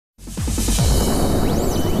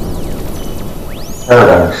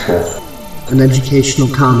Paradigm shift. An educational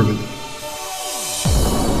comedy.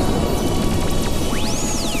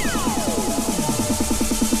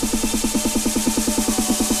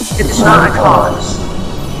 It's not a cause,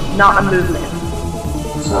 not a movement.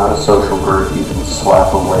 It's not a social group you can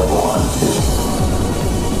slap a label onto.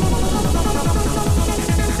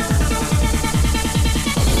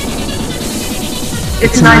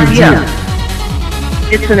 It's an idea.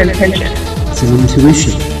 It's an intention. It's an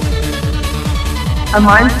intuition. A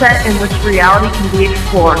mindset in which reality can be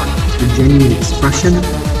explored. Through genuine expression,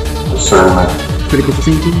 Discernment. critical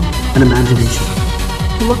thinking, and imagination.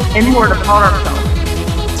 To look inward upon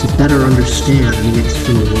ourselves. To better understand the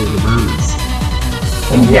external world around us.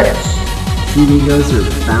 And yes, Few egos are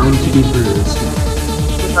bound to be bruised.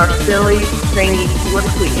 With our silly, zany,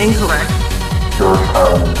 politically incorrect, George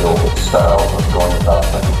Carlin Gilbert style of going about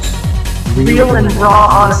things. real and raw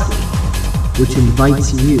honesty. Which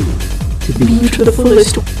invites you to be to the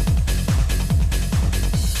fullest.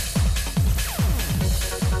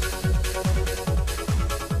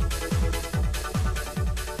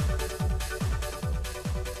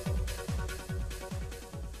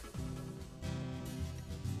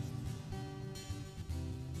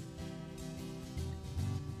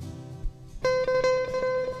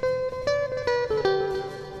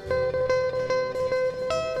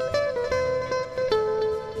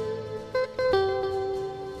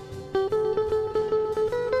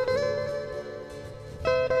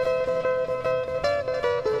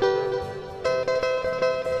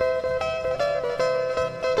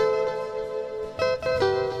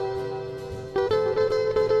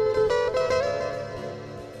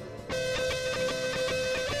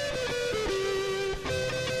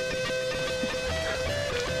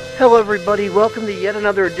 Hello everybody, welcome to yet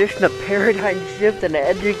another edition of Paradigm Shift, an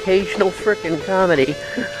educational frickin' comedy.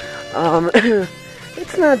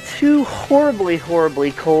 It's not too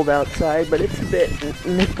horribly cold outside, but it's a bit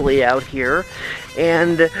nipply out here.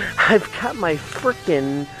 And I've got my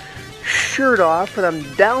frickin' shirt off and I'm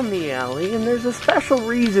down the alley, and there's a special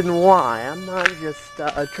reason why. I'm not just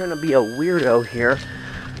trying to be a weirdo here.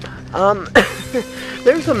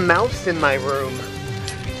 There's a mouse in my room.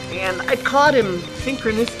 And I caught him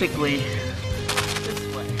synchronistically this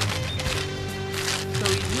way. So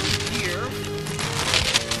he's in here,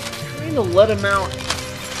 trying to let him out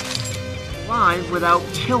live without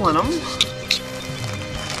killing him.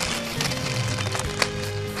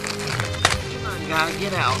 Come on, guy,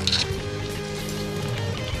 get out.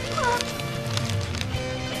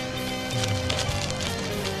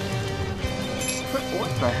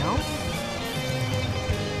 What the hell?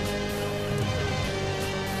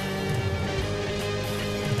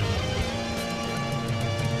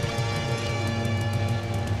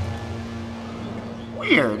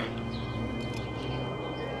 Weird.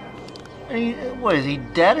 What, is he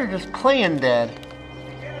dead or just playing dead?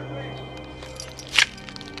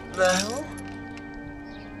 The hell?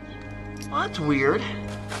 Well, that's weird.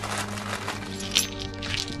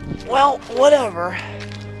 Well, whatever.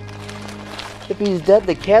 If he's dead,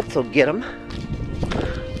 the cats will get him.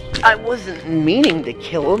 I wasn't meaning to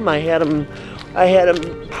kill him. I had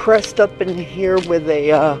him pressed up in here with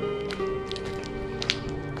a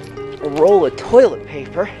roll of toilet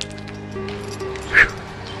paper.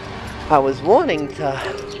 I was wanting to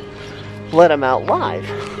let him out live.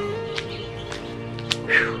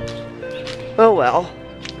 Oh well.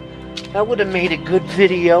 That would have made a good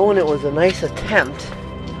video, and it was a nice attempt.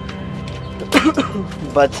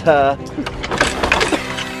 But,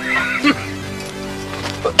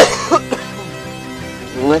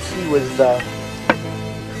 unless he was,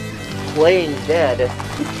 playing dead,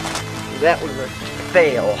 that was a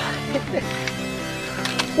fail.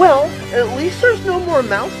 Well, at least there's no more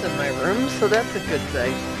mouse in my room, so that's a good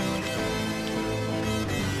thing.